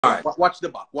All right. Watch the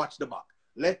back. Watch the back.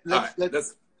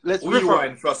 Let's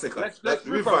rewind for a second. Let's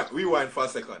rewind for a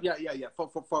second. Yeah. For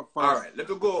all right. Let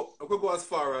me go as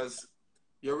far as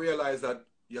you realize that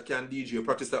you can DJ. You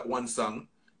practice that one song.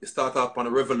 You start up on a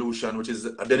Revolution, which is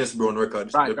a Dennis Brown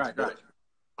record. Right.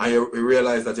 And you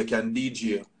realize that you can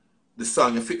DJ the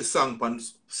song. You fit the song on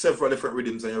several different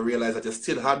rhythms, and you realize that you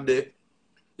still had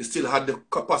the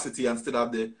capacity and still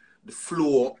have the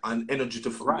flow and energy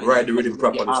to ride the rhythm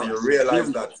properly. Yeah, so you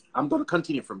realize that. I'm going to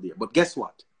continue from there. But guess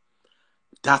what?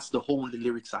 That's the only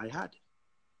lyrics I had.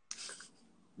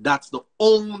 That's the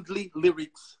only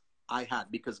lyrics I had.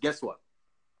 Because guess what?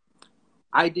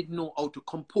 I didn't know how to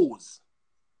compose.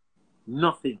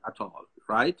 Nothing at all.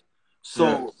 Right?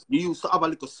 So you used to have a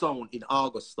little sound in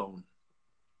Augusttown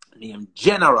named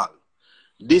General.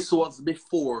 This was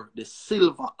before the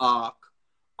Silver Arc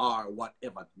or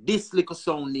whatever. This little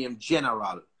sound named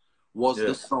General was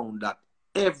the sound that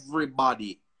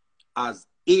everybody as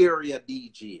area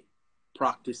DJ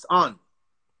practice on.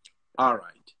 All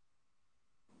right.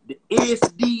 The ace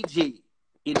DJ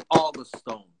in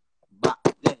Augusttown back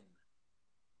then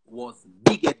was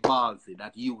Big Ed Ballsy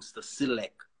that used to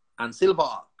select and Silver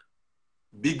Arc.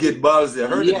 Big Ed Ballsy, I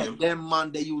heard of him. Them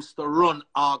man, they used to run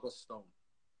Augusttown.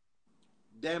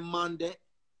 Them man, they,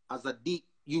 as a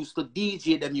used to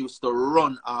DJ, them used to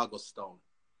run Augusttown.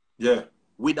 Yeah.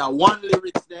 With a one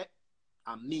lyrics there,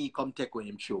 and me come take with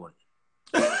him tune.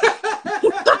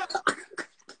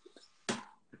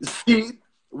 See?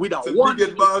 With a so one Big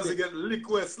Ed Ballsy get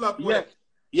liquid slap.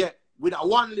 Yeah. With a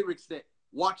one lyrics there.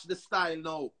 Watch the style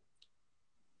now.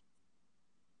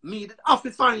 Me did have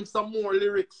to find some more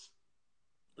lyrics.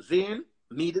 Then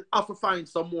me did have to find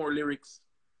some more lyrics.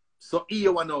 So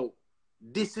here we know.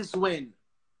 This is when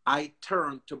I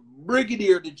turned to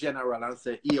Brigadier the General and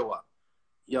said, yo, I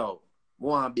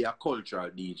want to be a cultural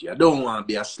DJ. I don't want to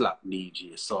be a slap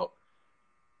DJ. So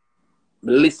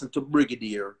listen to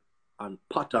Brigadier and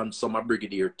pattern some of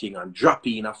Brigadier thing and drop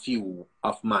in a few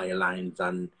of my lines.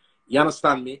 And you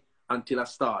understand me? Until I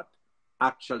start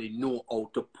actually know how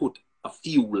to put a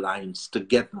few lines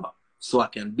together so I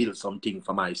can build something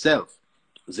for myself.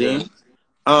 Then,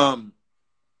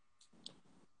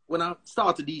 when I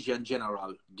started DJ in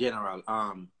general,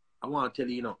 I want to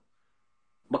tell you,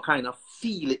 I kind of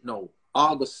feel it now.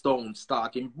 Augusttown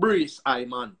start embrace I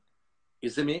man. You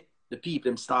see me? The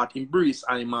people them start embrace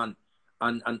I man.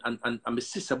 And my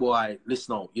sister boy,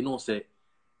 listen now, say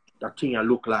that thing I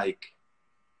look like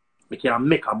me can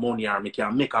make a money or me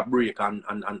can make a break and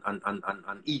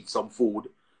eat some food.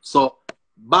 So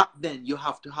back then you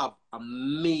have to have a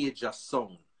major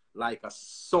sound, like a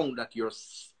sound that you're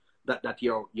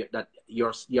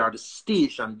the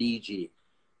station DJ.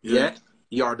 Yeah.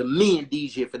 You're the main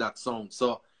DJ for that sound.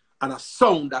 So and a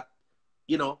sound that,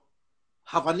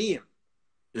 have a name.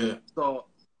 Yeah. So,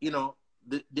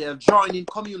 the adjoining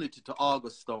community to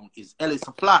Augusttown is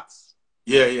Ellison Flats.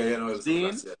 Yeah, Ellison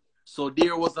Flats, yeah. So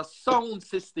there was a sound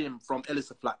system from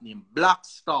Ellison Flat named Black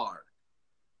Star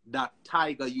that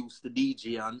Tiger used to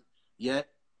DJ on. Yeah.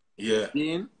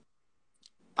 Then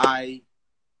I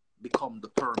become the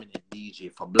permanent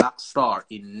DJ for Black Star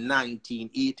in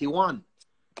 1981.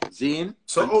 Then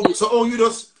so you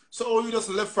just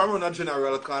left from around a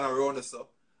general kind of around us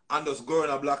up and just go on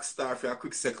a Black Star for a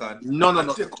quick second.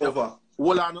 No. Take over.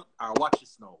 Hold on. Watch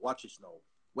this now.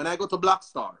 When I go to Black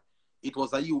Star, it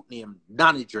was a youth named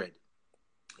Danny Dread.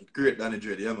 Great Danny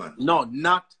Dread, yeah, man. No,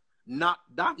 not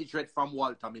Danny Dread from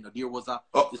Walter. There was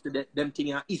them thing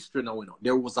in history now.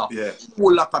 There was a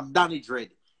whole lot of Danny Dread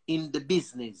in the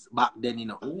business back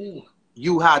then. Ooh.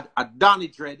 You had a Danny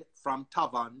Dread from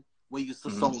Tavern where used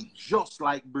to sound just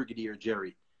like Brigadier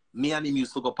Jerry. Me and him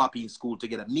used to go poppy in school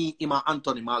together. Me, him, and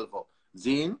Anthony Malvo.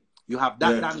 Then you have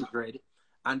that Danny Dread,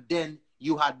 and then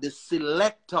you had the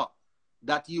selector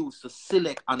that used to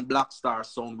select on Black Star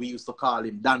sound. We used to call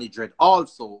him Danny Dread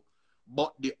also.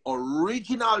 But the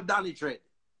original Danny Dread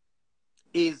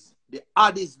is the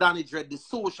Addis Danny Dread, the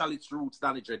Socialist Roots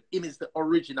Danny Dread. Him is the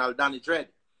original Danny Dread.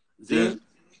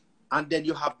 And then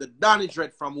you have the Danny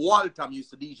Dread from Waltham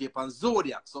used to DJ on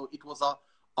Zodiac. So it was a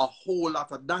whole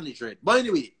lot of Danny Dread. But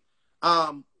anyway,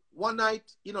 one night,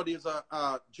 there's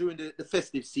during the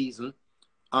festive season,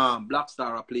 Black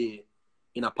Star play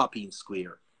in a Popping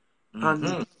Square.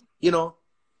 And,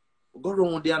 go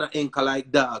around there and anchor like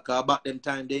that. About them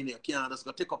time, then you can't just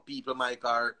go take up people, Mike,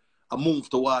 or move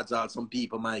towards some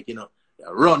people, Mike,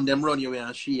 Run you away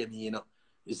and shame me,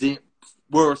 You see,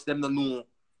 worse, them don't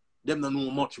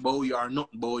know much about you or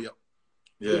nothing about you.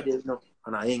 Yeah.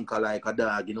 And I anchor like a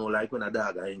dog, like when a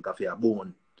dog I anchor for a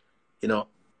bone,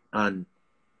 and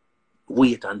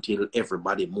wait until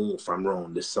everybody move from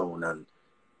around the sound and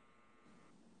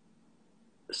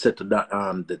said to that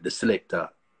the selector,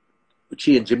 we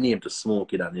changed his name to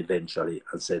Smokey and eventually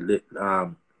and said,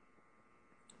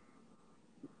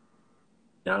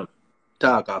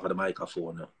 talk off of the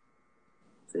microphone now.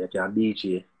 So you can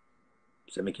DJ.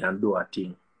 So me can do a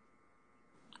thing.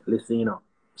 Listen, you know.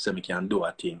 So me can do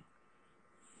a thing.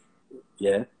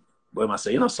 Yeah. But I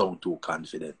say, you don't sound too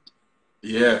confident.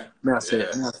 Yeah. Me I say,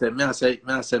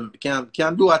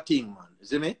 can do a thing, man. You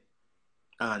see me?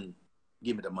 And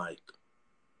give me the mic.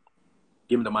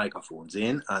 Give me the microphones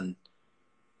in and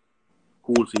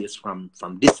Kool Face from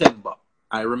December.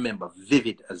 I remember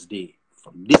vivid as day.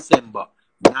 From December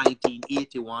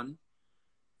 1981.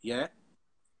 Yeah.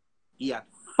 He had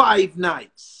 5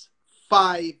 nights.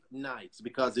 5 nights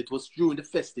because it was during the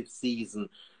festive season.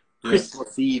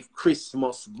 Christmas Eve,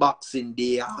 Christmas, Boxing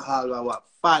Day,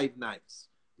 5 nights.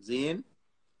 Zane?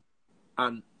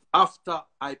 And after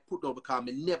I put over, because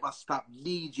I never stop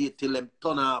DJ till them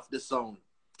turn off the sound.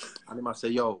 And they must say,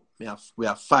 yo, we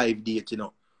have 5 dates, you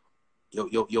know.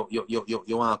 You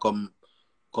wanna come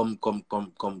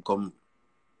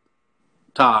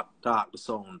talk the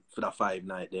sound for the 5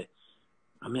 night there.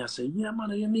 And I say, yeah, man,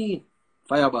 what you mean?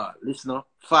 Fireball, listen up,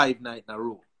 5 nights in a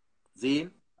row.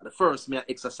 Zane? The first me I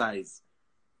exercise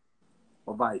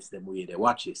my voice them way there.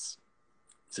 Watch this.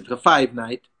 So for the 5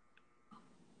 night,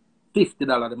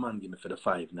 $50 the man give me for the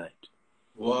 5 night.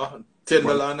 What?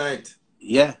 $10 a night?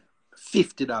 Yeah,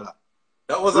 $50.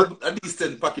 That was a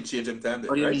decent pocket change in time.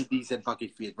 What do you mean decent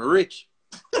pocket change? But rich.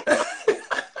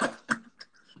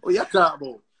 What you talking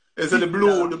about? It's the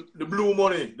blue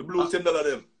money, the blue $10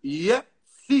 them. Yeah,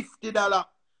 $50.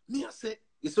 Me I say,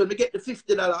 it's when me get the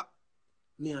 $50.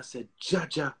 Me I said,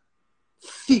 Jaja,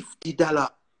 $50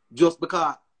 just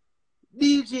because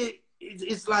DJ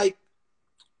it's like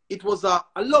it was I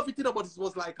love it, you know, but it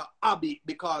was like a hobby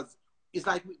because it's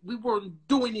like we weren't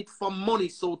doing it for money,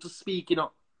 so to speak, you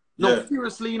know. No,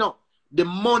 seriously, you know, the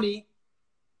money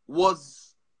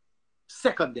was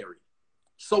secondary.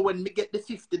 So when we get the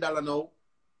 $50 now,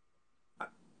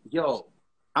 yo,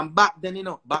 and back then, you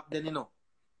know,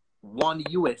 1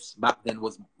 US back then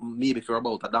was maybe for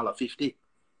about $1.50.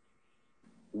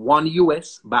 1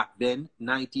 US back then,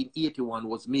 1981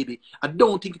 was maybe, I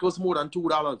don't think it was more than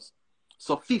 $2.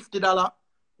 So $50,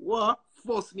 what?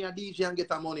 Force me a DJ and get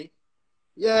the money.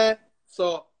 Yeah,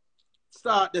 so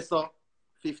start this up,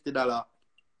 $50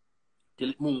 till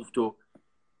it moved to,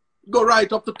 go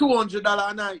right up to $200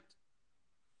 a night.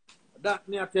 That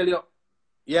me I tell you.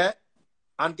 Yeah,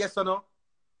 and guess what now?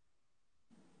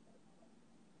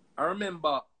 I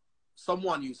remember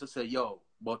someone used to say, yo,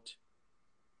 but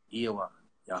here you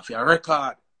have your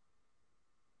record.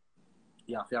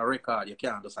 You have your record. You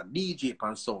can't just a DJ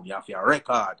pan sound. You have your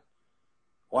record.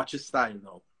 Watch your style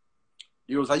now.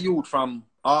 There was a youth from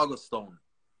Augustown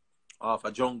off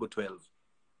a Jungle 12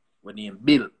 with named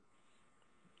Bill.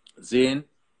 Zane,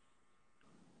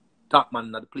 top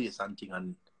man at the place and thing,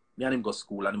 and me and him go to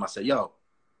school and him say, yo,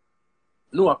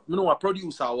 know a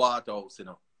producer at Waterhouse, you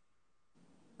know.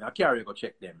 I carry go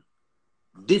check them.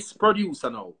 This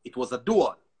producer now, it was a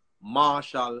duo,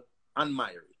 Marshall and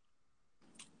Myrie.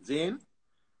 Zane,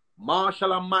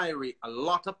 Marshall and Myrie, a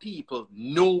lot of people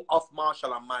know of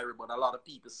Marshall and Myrie, but a lot of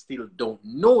people still don't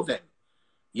know them.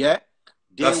 Yeah?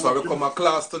 That's why we come a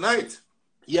class tonight.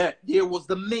 Yeah, there was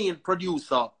the main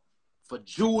producer for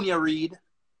Junior Reid,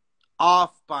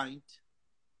 Half Pint,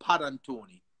 Pat and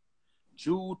Tony.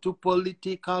 Due to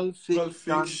political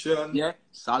fiction. Yeah,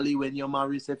 Sally, when you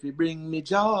marry, if you bring me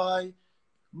joy.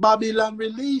 Babylon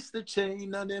release the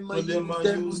chain and them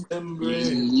use them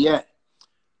brain. Yeah.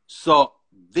 So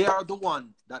they are the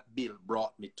ones that Bill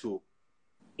brought me to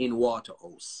in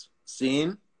Waterhouse.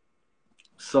 Seeing?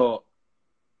 So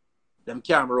them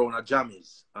came around at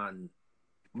Jammies, and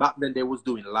back then they was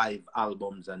doing live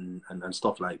albums and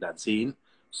stuff like that. Seeing?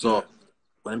 So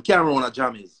when them came around at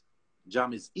Jammies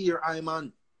here, I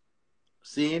man.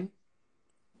 Seeing?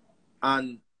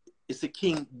 And it's a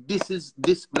king. This,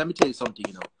 let me tell you something,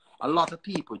 you know. A lot of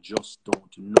people just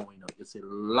don't know, you know. You say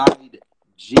Lloyd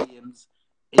James,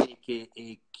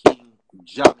 aka King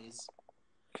Jammies.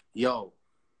 Yo,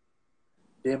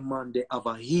 them man, they have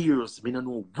a years. Me don't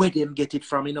know where them get it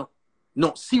from, you know.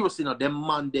 No, seriously, no, them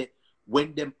man, they,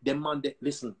 when them man, they,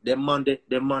 listen, them man, they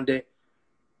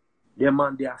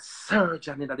are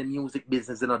surgeon in the music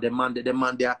business, you know. Them man,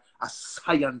 they are a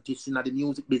scientist in the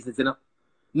music business, you know.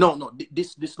 No,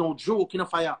 this no joke, you know,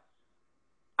 fire.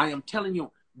 I am telling you,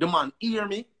 the man hear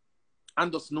me and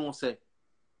just know, say,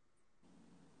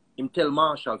 him tell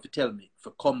Marshall to tell me,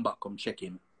 for come back, come check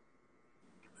him.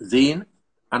 Zane,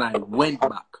 and I went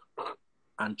back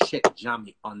and checked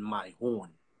Jammy on my own.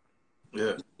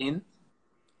 Yeah.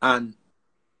 And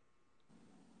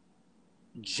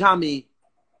Jammy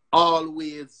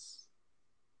always,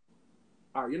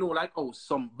 or you know, like oh,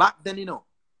 some back then, you know,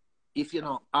 if you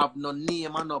know have no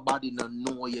name and nobody no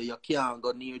know you, you can't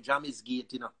go near Jammy's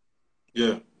gate, you know.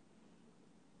 Yeah.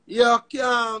 You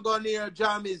can't go near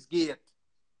Jammy's gate.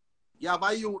 You have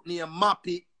a youth named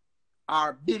Mappy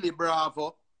or Billy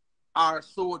Bravo or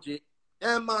Soji.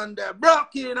 Them man, they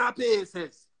broke in a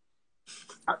pieces.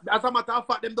 As a matter of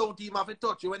fact, them don't even have to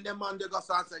touch you when them man they go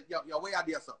and say, yo, where are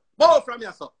they, sir? Both from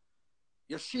here, sir.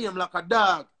 You shame like a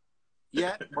dog.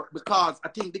 Yeah? But because, I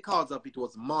think because of it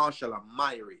was Marshall and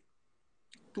Myrie.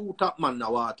 Two top man in the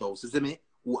Waterhouse, you see me?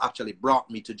 Who actually brought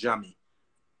me to Jammy.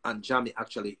 And Jammy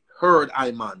actually heard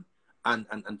I man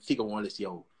and figure one this,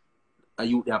 yo,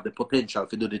 you have the potential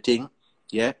to do the thing.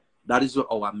 Yeah? That is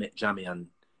how I met Jammy and,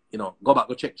 you know, go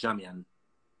check Jammy and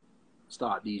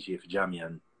start DJ for Jammy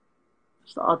and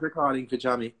start recording for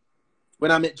Jammy. When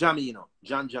I met Jammy, you know,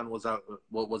 John was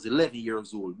 11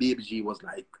 years old. Baby G was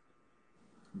like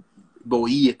about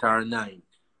 8 or 9.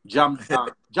 Jam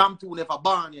 2 never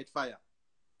born yet, fire.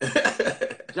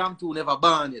 Jam 2 never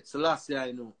born yet. So last year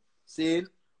I know. Saying,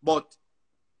 but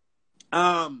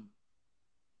that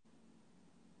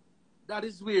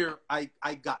is where I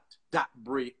got that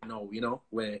break now, you know,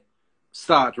 where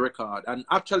start record. And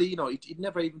actually, you know, it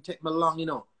never even take me long, you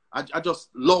know. I just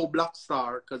love Black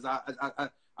Star because I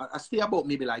stay about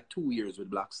maybe like 2 years with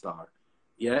Black Star.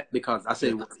 Yeah, because I say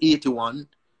it was 81.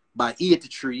 By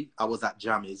 83, I was at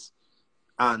Jammy's.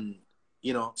 And,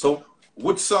 you know. So,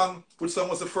 which song was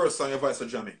the first song you ever saw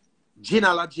Jammy?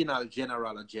 General.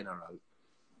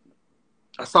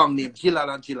 A song named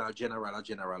General.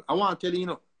 I want to tell you, you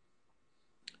know,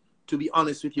 to be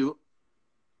honest with you,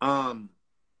 I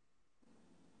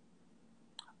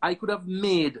could have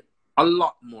made a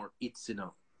lot more hits, you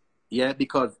know. Yeah,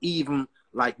 because even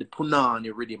like the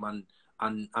Punani rhythm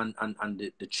and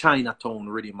the Chinatown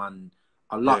rhythm and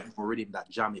a lot more rhythm that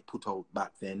Jammy put out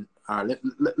back then. Let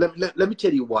me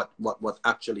tell you what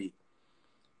actually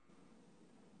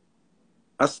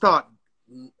I start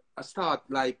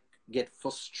like get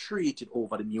frustrated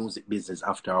over the music business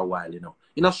after a while, you know.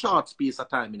 In a short space of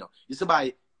time, you know. You see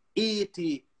by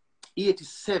 80,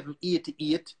 87,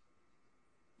 88,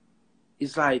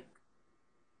 it's like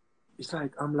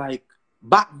I'm like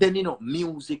back then, you know,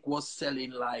 music was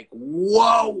selling like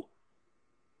wow.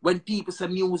 When people say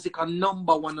music are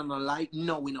number one and I like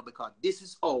no, you know, because this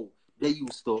is how you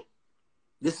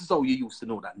used to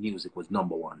know that music was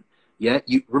number one. Yeah,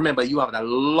 you remember you have a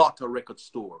lot of record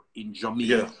store in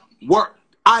Jamaica. Yeah.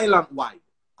 Island wide,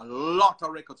 a lot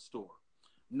of record store.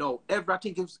 No, I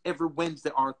think it was every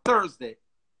Wednesday or Thursday,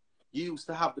 you used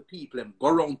to have the people go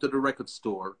around to the record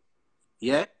store,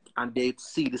 yeah, and they'd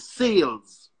see the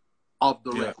sales of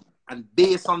the record. And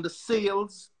based on the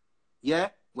sales, yeah,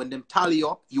 when them tally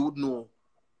up, you would know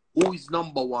who is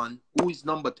number one, who is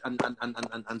number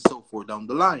and so forth down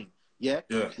the line. Yeah.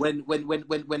 When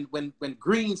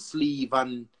Greensleeve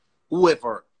and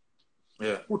whoever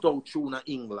put out tune in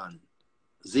England,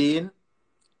 Zane,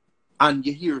 and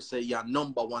you hear say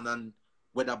number one and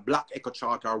whether Black Echo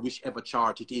chart or whichever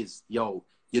chart it is, yo,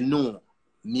 you know,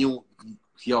 you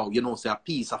know, say a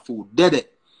piece of food dead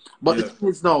it. But the thing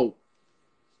is now,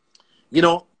 you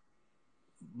know,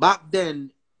 back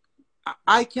then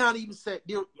I can't even say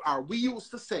we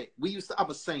used to have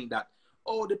a saying that,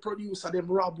 oh, the producer them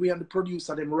rob we and the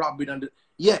producer them rob we and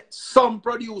some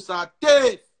producer are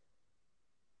thief.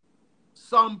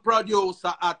 Some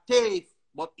producer are thief.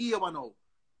 But here we know.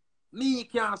 Me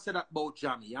can't say that about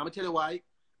Jammy. I'm gonna tell you why.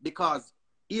 Because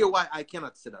here why I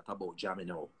cannot say that about Jammy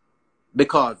now.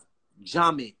 Because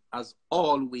Jammy has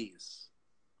always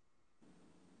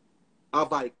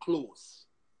have I close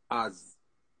as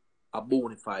a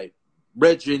bona fide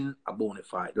brethren, a bona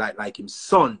fide, like him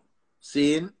son,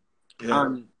 saying,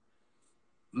 and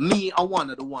me, I one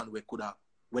of the one we could have,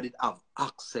 where it have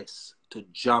access to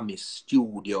Jammy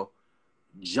studio,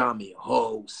 Jammy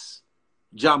house.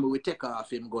 Jammy we take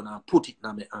off him gonna put it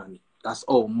in my hand. That's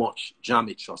how much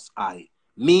Jammy trust I.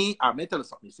 Me, I may tell you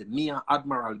something. He said, me and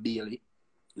Admiral Bailey.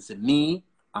 He said, me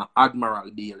and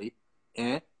Admiral Bailey,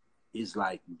 is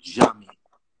like Jammy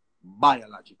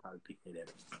biological picnic them.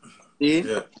 See?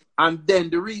 And then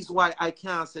the reason why I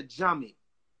can't say Jammy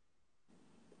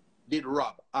did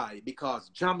rob because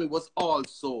Jammy was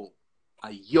also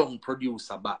a young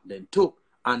producer back then too.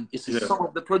 And it's some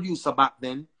of the producer back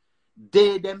then,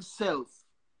 they themselves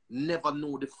never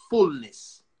know the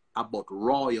fullness about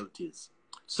royalties.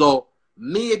 So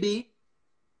maybe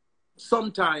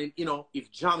sometime, you know,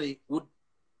 if Jammy would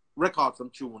record some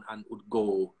tune and would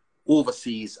go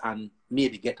overseas and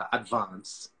maybe get an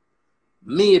advance,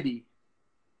 maybe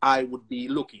I would be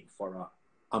looking for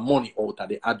money out of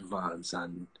the advance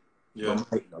and Yeah. I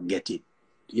might not get it.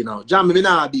 You know, Jamie, me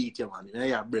nah beat you, man.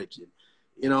 You know, bridging.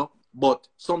 You know, but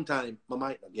sometimes I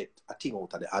might not get a thing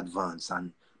out of the advance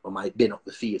and I might bend up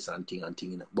the face and thing,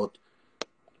 you know. But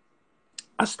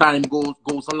as time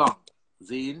goes along,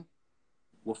 Zane,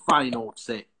 we'll find out,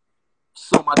 say,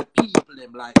 some of the people,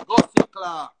 them like Gussie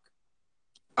Clark.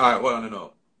 All right, well,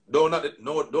 no. Don't not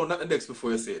the next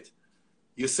before you say it.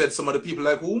 You said some of the people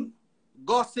like whom?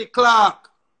 Gussie Clark.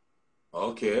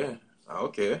 Okay.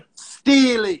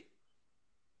 Steely.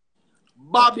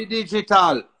 Bobby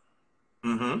Digital.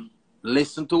 Mm-hmm.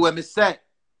 Listen to what me say.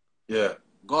 Yeah.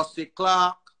 Gussie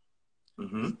Clark.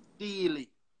 Mm-hmm. Steely.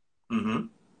 Mm-hmm.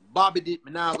 Bobby did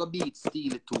me now go beat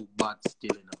Steely too bad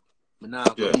still, you know. Me now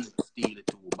go beat Steely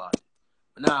too bad.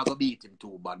 Me now go beat him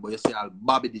too bad. But you see all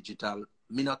Bobby Digital,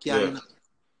 me no care, you know.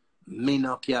 Me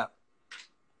no care.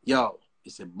 Yo,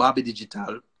 you see Bobby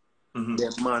Digital,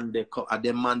 them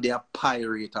man they are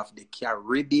pirate of the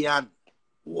Caribbean.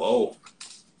 Whoa.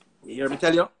 You hear me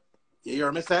tell you? You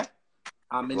hear me say?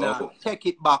 I mean, take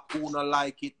it back. Who not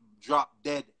like it? Drop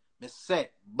dead. Me say,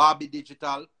 Bobby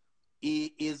Digital,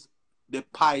 he is the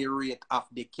pirate of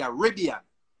the Caribbean.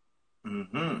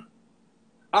 Mm-hmm.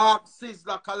 Ask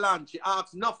Sizzla Kalanchi.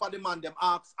 Ask enough of the man. Them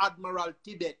ask Admiral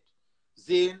Tibet.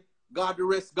 Zane, God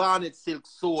rest Garnet Silk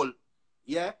Soul.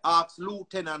 Yeah. Ask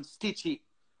Lieutenant Stitchy.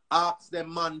 Ask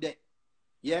them man there.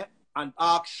 Yeah. And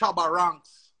ask Shabba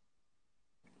Ranks.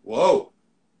 Whoa.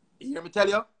 You hear me tell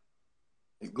you?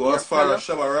 It goes as far as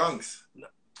Shabba Ranks.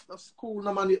 That's cool,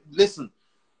 no man. Listen.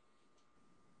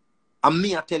 And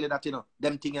me, I tell you that, you know,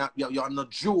 them thing, you're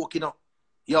not joke, you know.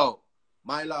 Yo,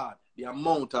 my lord, the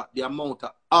amount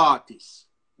of artists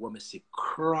when me say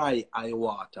cry eye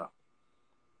water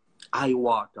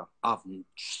of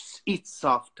hits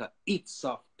after hits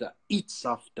after hits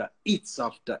after hits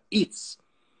after hits.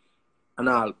 And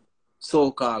all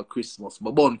so-called Christmas,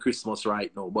 but born Christmas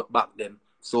right now, but back then,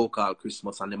 so-called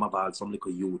Christmas, and them have all some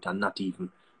little youth and not even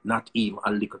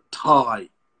a little toy.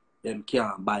 Them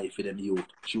can't buy for them youth,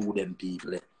 chew them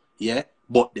people, yeah?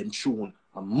 But them tune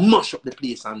and mash up the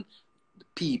place and the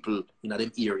people in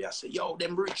them area say, yo,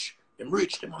 them rich, them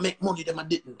make money, them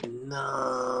didn't.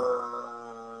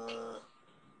 Nah.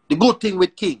 The good thing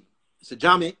with King, say,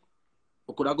 Jamie,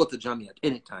 we could have got to Jamie at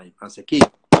any time and say, King,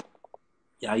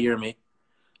 you hear me?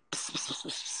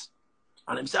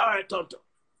 And them say, all right, Tonto.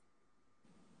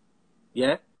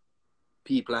 Yeah?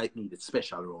 People like me, that's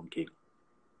special around King.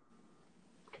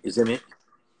 You see me?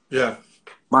 Yeah.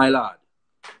 My lord.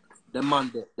 The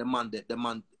man,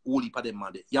 holy for the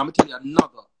man. Yeah, I'm telling you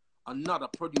another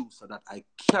producer that I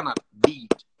cannot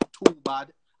beat too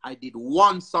bad. I did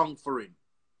one song for him.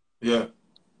 Yeah.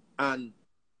 And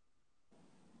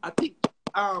I think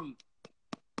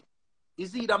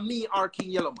is either me or King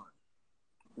Yellowman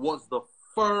was the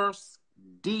first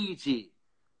DJ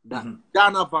that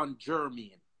Donovan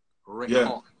Germain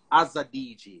recorded as a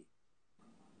DJ.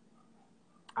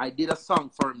 I did a song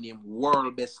for him named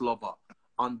World Best Lover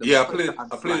on the I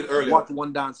played it earlier. What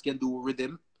One Dance Can Do with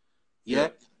him. Yeah.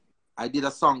 I did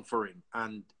a song for him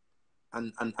and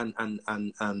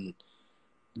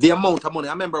the amount of money.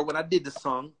 I remember when I did the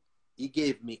song, he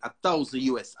gave me $1,000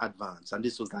 US advance, and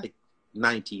this was like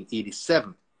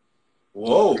 1987.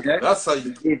 Whoa, that's a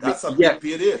big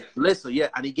payday. Listen,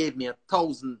 and he gave me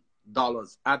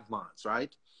 $1,000 advance,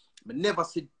 right? But never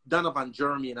see Donovan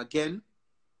Germain again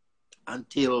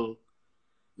until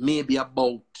maybe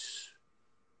about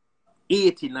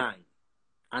 89,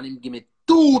 and him give me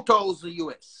 $2,000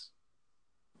 US.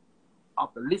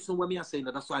 After listen what me are saying,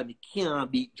 that's why me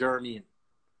can't beat Germain.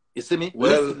 You see me?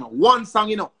 Well, listen, one song,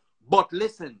 you know. But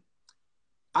listen,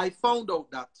 I found out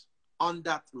that on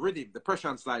that rhythm, the Pressure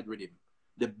and Slide rhythm,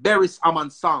 the Beres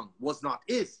Hammond song was not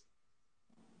his.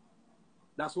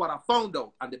 That's what I found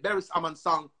out. And the Beres Hammond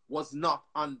song was not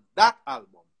on that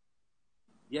album.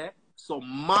 Yeah? So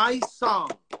my song,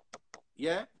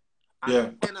 and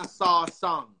the Kennesaw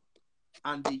song,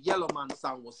 and the Yellowman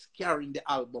song was carrying the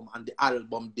album, and the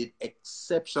album did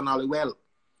exceptionally well.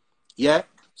 Yeah?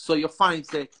 So you find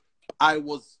that I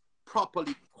was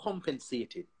properly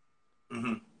compensated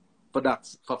for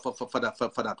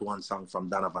that one song from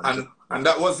Donovan. And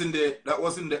that was in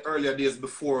the earlier days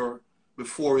before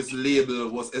his label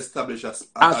was established as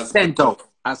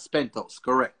Pentos,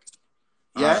 correct.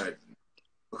 Yeah. All right.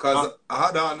 Because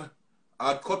I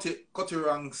had Cutty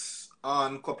Ranks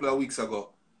on a couple of weeks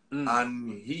ago,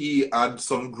 and he had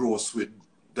some gross with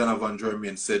Donovan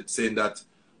Germain saying that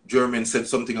Germain said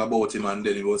something about him, and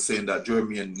then he was saying that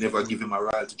Germain never give him a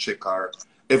royalty check or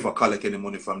ever collect any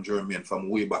money from Germain from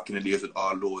way back in the days with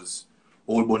all those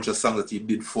whole bunch of songs that he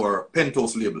did for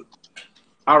Pentos label.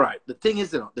 All right. The thing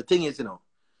is,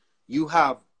 you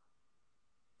have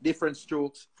different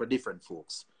strokes for different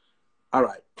folks. All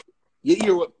right. You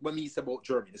hear what me say about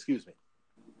Jeremy, excuse me.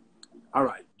 All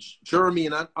right. Jeremy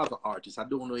and other artists, I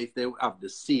don't know if they have the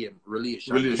same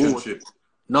relationship. Both.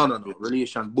 No.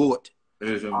 Relation boat.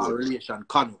 Relation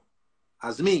canoe.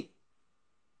 As me.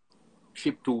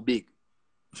 Ship too big.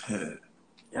 You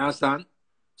understand?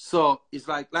 So it's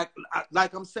like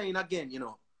I'm saying again,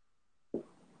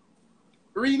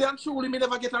 really and truly, me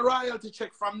never get a royalty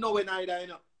check from nowhere either,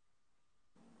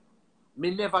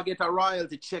 Me never get a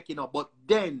royalty check, But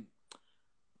then,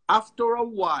 after a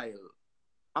while,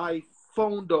 I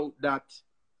found out that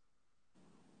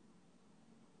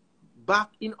back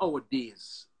in our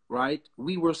days, right,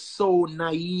 we were so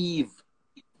naive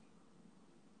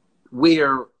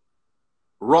where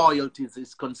royalties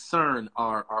is concerned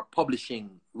or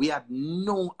publishing. We had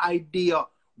no idea.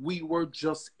 We were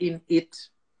just in it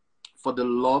for the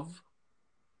love.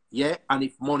 Yeah. And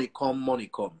if money come, money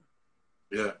come.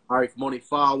 Yeah. Or if money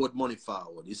forward, money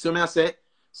forward. You see what I say?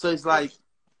 So it's like,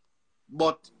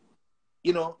 but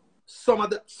some of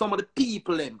the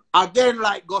people them, again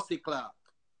like Gussie Clark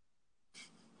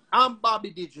and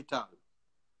Bobby Digital.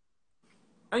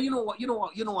 And you know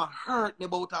what hurt me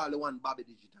about all the one Bobby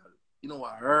Digital? You know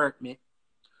what hurt me?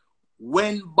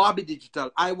 When Bobby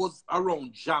Digital, I was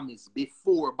around Jammies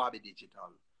before Bobby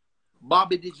Digital.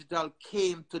 Bobby Digital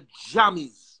came to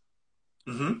Jammies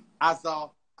as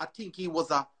I think he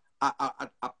was a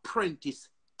apprentice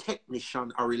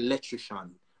technician or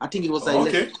electrician. I think it was an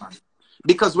electrician.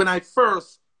 Because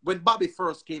when Bobby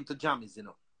first came to Jammies,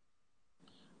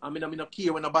 I mean, I'm not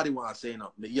care when nobody wants to say,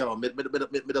 me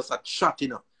just a chat,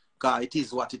 because it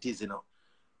is what it is,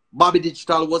 Bobby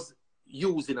Digital was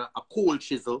using a coal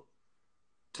chisel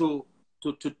to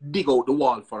dig out the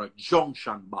wall for a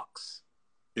junction box.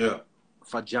 Yeah.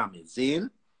 For Jammies,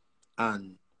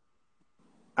 and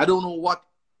I don't know what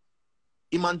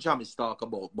him and Jammies talk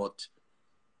about, but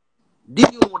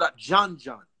did you know that John,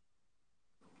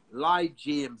 Lloyd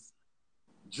James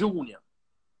Jr.,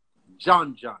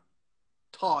 John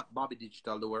taught Bobby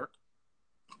Digital the work?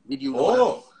 Did you know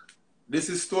that? This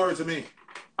is story to me.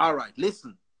 All right,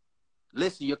 listen,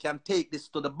 you can take this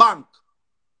to the bank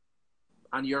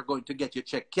and you're going to get your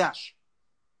check cash.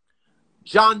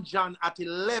 John at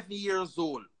 11 years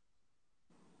old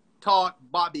taught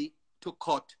Bobby to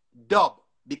cut dub,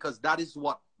 because that is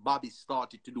what Bobby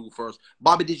started to do first.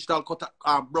 Bobby Digital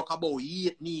broke about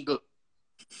 8 needle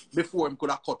before him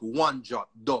could have cut one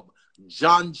dub.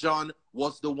 John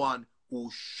was the one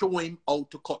who showed him how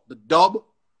to cut the dub.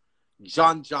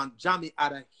 Jammy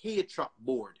had a A-track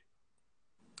board.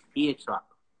 A-track.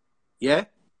 Yeah?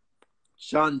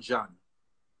 John.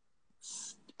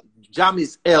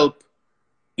 Jammy's help,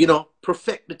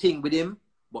 perfect the thing with him.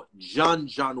 But John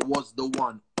was the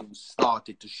one who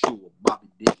started to show Bobby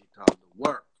Digital the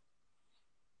work.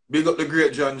 Big up the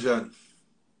great John. You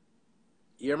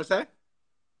hear me say?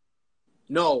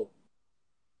 No.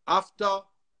 After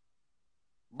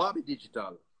Bobby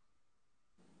Digital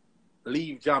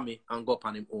leave Jammy and go up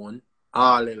on him own,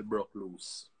 all hell broke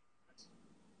loose.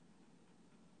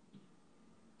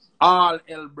 All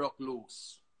hell broke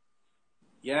loose.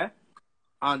 Yeah?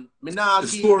 And me now the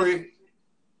story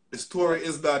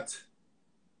is that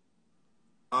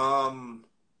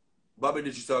Bobby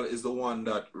Digital is the one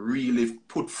that really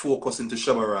put focus into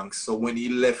Shabba Ranks. So when he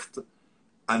left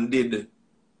and did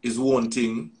his own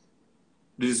thing,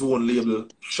 did his own label,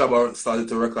 Shabba started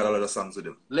to record a lot of songs with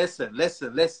him. Listen.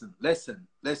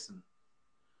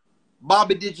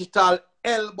 Bobby Digital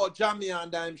elbow Jammy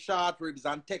and them short ribs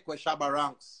and take away Shabba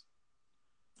Ranks.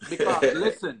 Because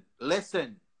listen.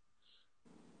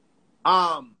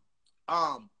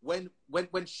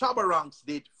 When Shabba Ranks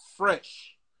did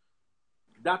Fresh,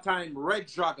 that time Red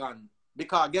Dragon,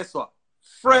 because guess what?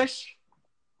 Fresh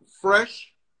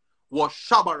was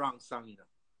Shabba Ranks song,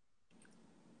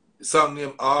 Song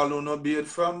name All On A Beard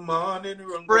from Morning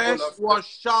Run. Fresh was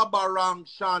Shabba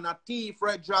Ranks, Sean, a thief,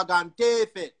 Red Dragon,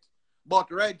 take it.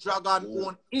 But Red Dragon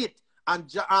owned it, and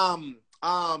Shabba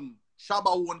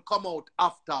won't come out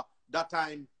after that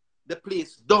time. The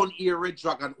place don't hear Red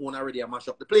Dragon own already and mash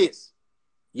up the place.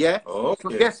 Yeah? Okay. So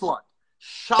guess what?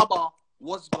 Shabba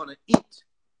was gonna eat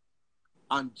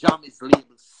and Jammy's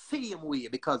label same way,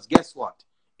 because guess what?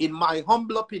 In my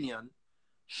humble opinion,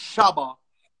 Shabba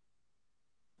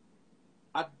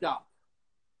adapt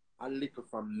a little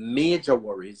from Major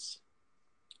Worries.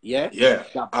 Yeah? Yeah,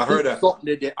 I heard that.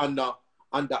 Something there under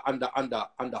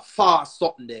fast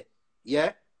something there.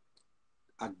 Yeah?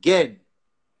 Again,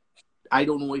 I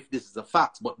don't know if this is a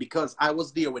fact, but because I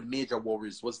was there when Major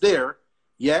Worries was there,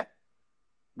 yeah,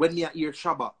 when me a hear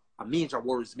Shabba, a Major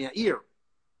Worries me a hear.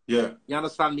 Yeah. You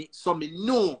understand me? So me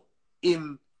know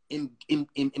him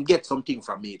get something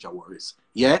from Major Worries.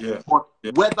 Yeah? Yeah. But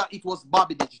Yeah. whether it was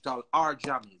Bobby Digital or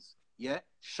Jammies, yeah,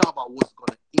 Shabba was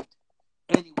gonna hit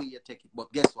any way you take it.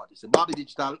 But guess what? It's a Bobby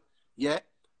Digital, yeah.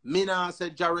 Mina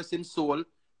said Jarvis him soul.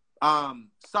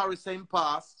 Sorry same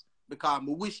pass because I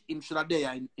wish him should have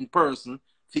there in person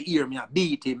to hear me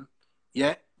beat him,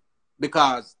 yeah.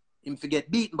 Because him forget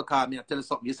beaten because me I tell you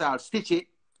something. You say I'll stitch it,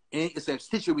 and you say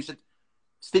stitch it, we should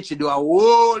stitch it do a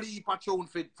whole heap of tune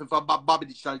for Bobby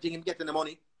Digital. Think him getting the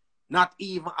money? Not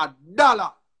even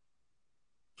 $1.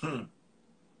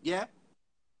 Yeah.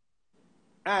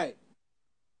 Hey,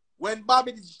 when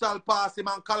Bobby Digital pass him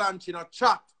and Kalanchi in a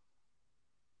chat,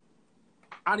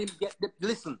 and him get the,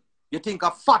 listen, you think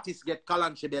a fattest get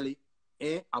Kalanchi belly,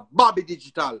 eh? A Bobby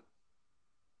Digital.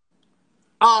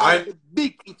 All the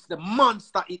big, it's the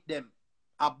monster hit them.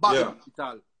 A Bobby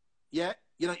Digital. Yeah?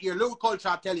 You know, your little culture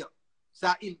I tell you. Say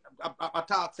him, I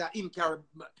talk, say him carry,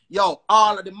 yo,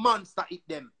 all of the monster hit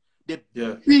them. The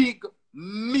big,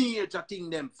 major thing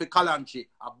them for Kalanchi,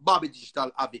 a Bobby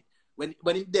Digital have it.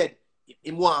 When he dead,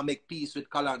 he want to make peace with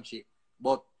Kalanchi,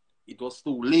 but it was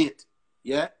too late.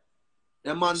 Yeah?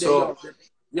 The man So,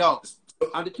 yo,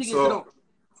 and the thing is, you know.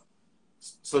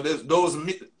 So there's those,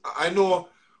 I know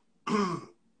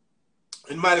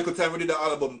in my little time we did an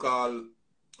album called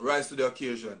Rise to the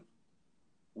Occasion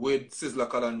with Sizzla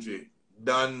Kalanji.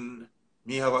 Then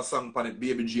me have a song on it,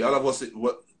 Baby G. All of us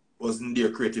was in there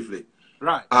creatively.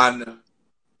 Right. And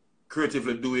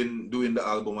creatively doing the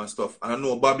album and stuff. And I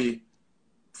know Bobby,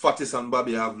 Fatis and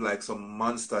Bobby have like some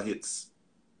monster hits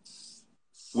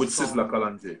with Sizzla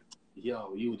Kalanji.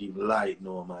 Yo, you didn't lie,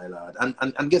 no, my lad.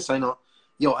 And guess I know,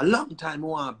 yo, a long time I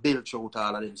want to build out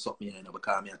all of them something, you know,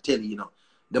 because I tell you, you know,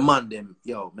 the man them,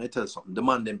 yo, may I tell you something, the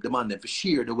man them for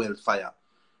sheer the wealth fire.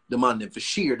 The man them for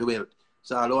sheer the wealth.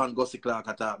 So I don't Gussie Clark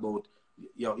I talk about,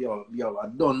 yo, I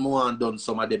done more and done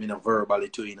some of them, you know, verbally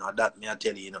too, you know, that me I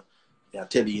tell you, you know. I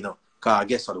tell you, you know, because I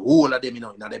guess the whole of them, you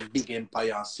know, them big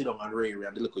empire and sit down and rare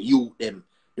and they look at you, them,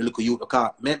 they look at you,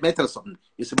 because, may I tell you something,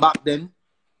 you see back then,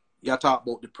 you talk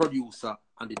about the producer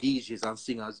and the DJs and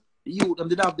singers. The youth, them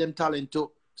did have them talent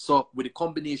too. So with the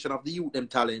combination of the youth, them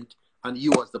talent, and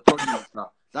you as the producer,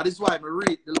 that is why I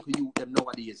rate the local youth them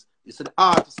nowadays. You see the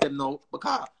artists them now,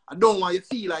 because I don't want you to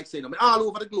feel like saying them all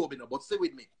over the globe, you know, but stay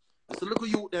with me. You see the local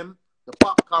youth them, the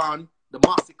Popcorn, the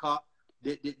Massacre,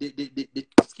 the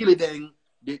Skilly Dang,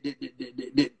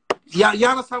 yeah, you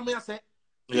understand what I say?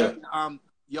 Yeah.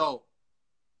 Yo,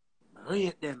 I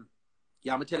rate them.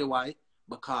 Yeah, I'm gonna tell you why.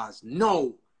 Because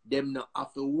no, them not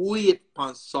have to wait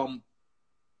on some,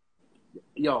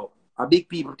 yo, a big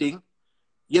people thing.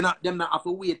 Them not have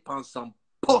to wait on some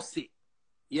pussy.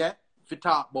 Yeah? If you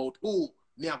talk about, oh,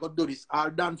 me I gonna do this. Or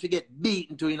don't forget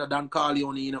beaten to, you know, Dan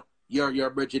Corleone, you know, your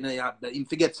virgin, you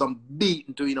forget some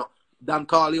beaten to, you know, Dan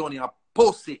Corleone, a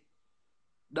pussy.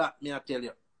 That me I tell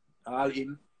you. All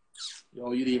him.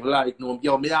 Yo, you didn't like no.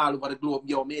 Yo, me all over the globe.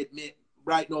 Yo, me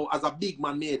right now, as a big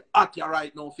man made at you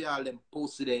right now for all them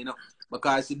pussy there, you know.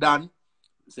 Because see Dan,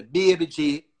 it's a Baby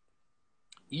G.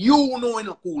 You know in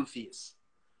a cool face.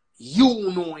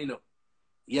 You know, you know.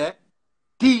 Yeah?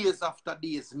 Days after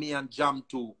days, me and Jam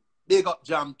 2. Big up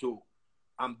Jam 2.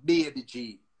 And Baby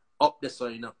G. Up there, so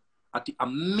you know.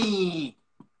 And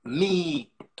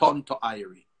me, Tonto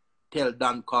Irie. Tell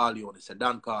Dan Corleone, say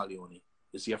Dan Corleone.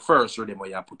 It's your first rhythm where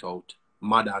you put out.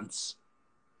 Madance.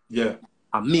 Yeah.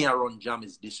 And me I run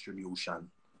Jammy's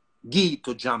distribution. Give it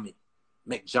to Jammy.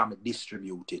 Make Jammy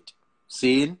distribute it.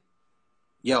 See?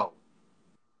 Yo,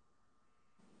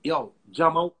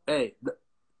 Jammo, hey,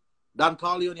 Dan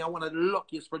Corleone, one of the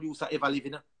luckiest producer ever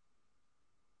living.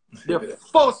 The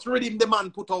first rhythm the man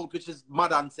put out, which is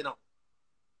Madance, you know.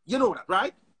 You know that,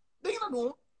 right? They don't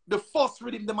know. The first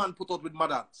rhythm the man put out with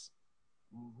Madance.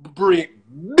 Break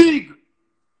big.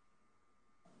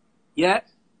 Yeah?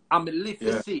 I'm a lift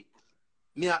to see.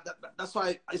 Me, that's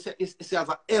why I say,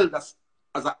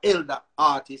 as an elder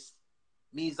artist,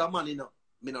 me is a man, you know.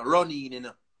 Me no running, you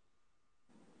know.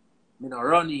 Me no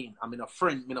running. I'm a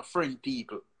friend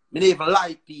people. Me never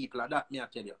like people like that, me I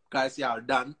tell you. Because y'all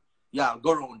done, y'all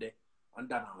go around there, and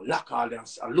then I lock all them,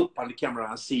 I look on the camera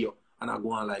and see you, and I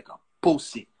go on like a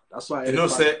pussy. That's why you know,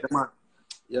 say,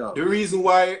 yeah. the reason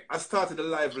why I started the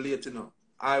live late, you know,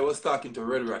 I was talking to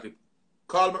Red Rat. He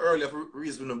called me earlier for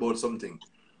reasoning about something.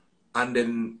 And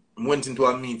then went into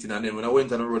a meeting, and then when I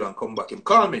went on the road and come back, he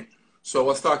called me. So I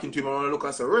was talking to him, and I look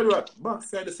and say, Red Rat,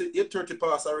 backside, they said 8:30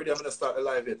 past already, I'm going to start the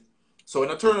live yet. So when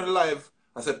I turned on the live,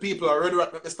 I said, people are Red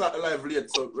Rat, let me start the live late.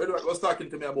 So Red Rat was talking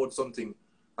to me about something,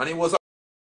 and he was